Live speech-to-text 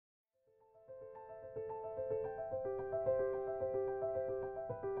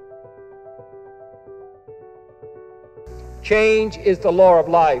Change is the law of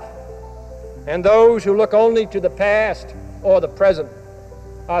life, and those who look only to the past or the present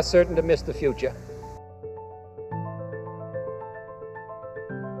are certain to miss the future.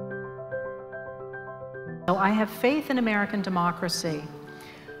 I have faith in American democracy,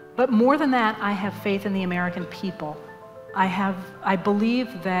 but more than that, I have faith in the American people. I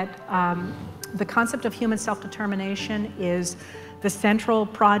believe that the concept of human self-determination is the central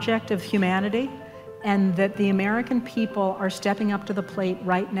project of humanity, and that the American people are stepping up to the plate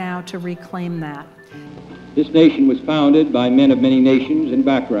right now to reclaim that. This nation was founded by men of many nations and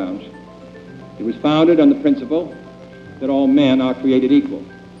backgrounds. It was founded on the principle that all men are created equal,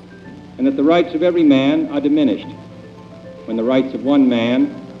 and that the rights of every man are diminished when the rights of one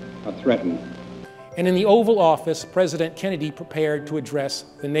man are threatened. And in the Oval Office, President Kennedy prepared to address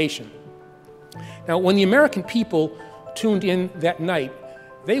the nation. Now, when the American people tuned in that night,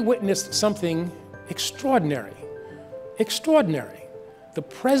 they witnessed something extraordinary. Extraordinary. The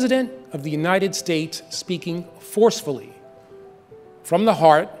President of the United States speaking forcefully from the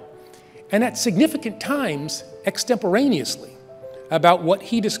heart, and at significant times extemporaneously, about what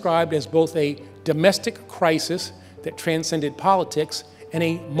he described as both a domestic crisis that transcended politics and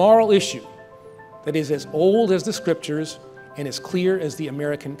a moral issue that is as old as the scriptures and as clear as the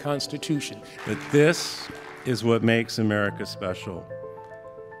American Constitution. But this is what makes America special.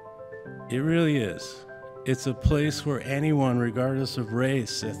 It really is. It's a place where anyone, regardless of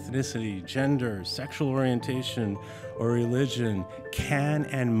race, ethnicity, gender, sexual orientation, or religion, can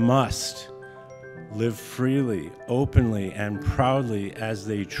and must live freely, openly, and proudly as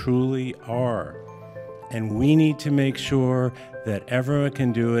they truly are. And we need to make sure that everyone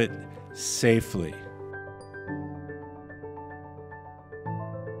can do it safely.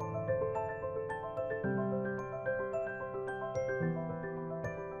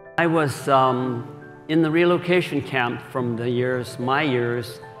 I was in the relocation camp from my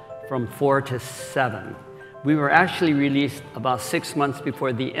years, from 4 to 7. We were actually released about 6 months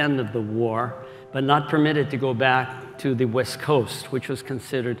before the end of the war, but not permitted to go back to the West Coast, which was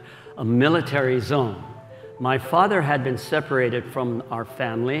considered a military zone. My father had been separated from our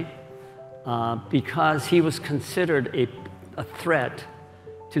family because he was considered a threat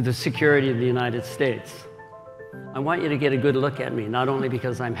to the security of the United States. I want you to get a good look at me, not only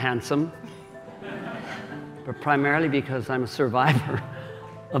because I'm handsome, but primarily because I'm a survivor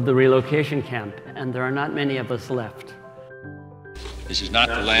of the relocation camp, and there are not many of us left. This is not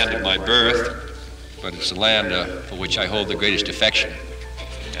the land of my birth, but it's the land for which I hold the greatest affection,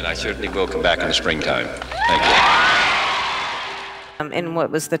 and I certainly will come back in the springtime. Thank you. In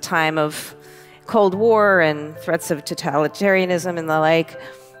what was the time of Cold War and threats of totalitarianism and the like,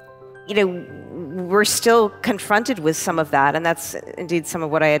 you know, we're still confronted with some of that, and that's indeed some of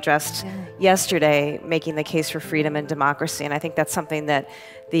what I addressed yesterday, making the case for freedom and democracy. And I think that's something that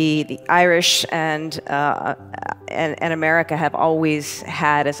the Irish and America have always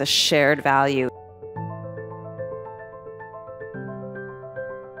had as a shared value.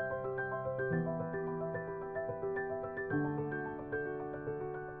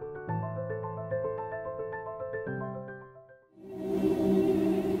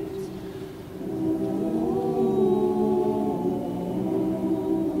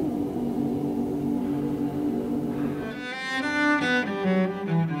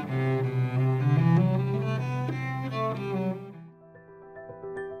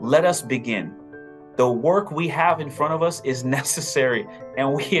 Let us begin. The work we have in front of us is necessary,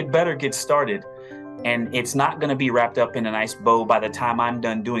 and we had better get started. And it's not going to be wrapped up in a nice bow by the time I'm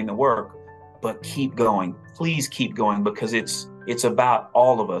done doing the work, but keep going. Please keep going, because it's about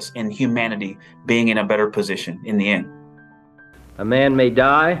all of us and humanity being in a better position in the end. A man may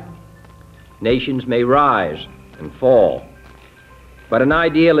die, nations may rise and fall, but an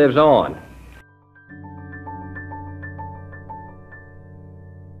idea lives on.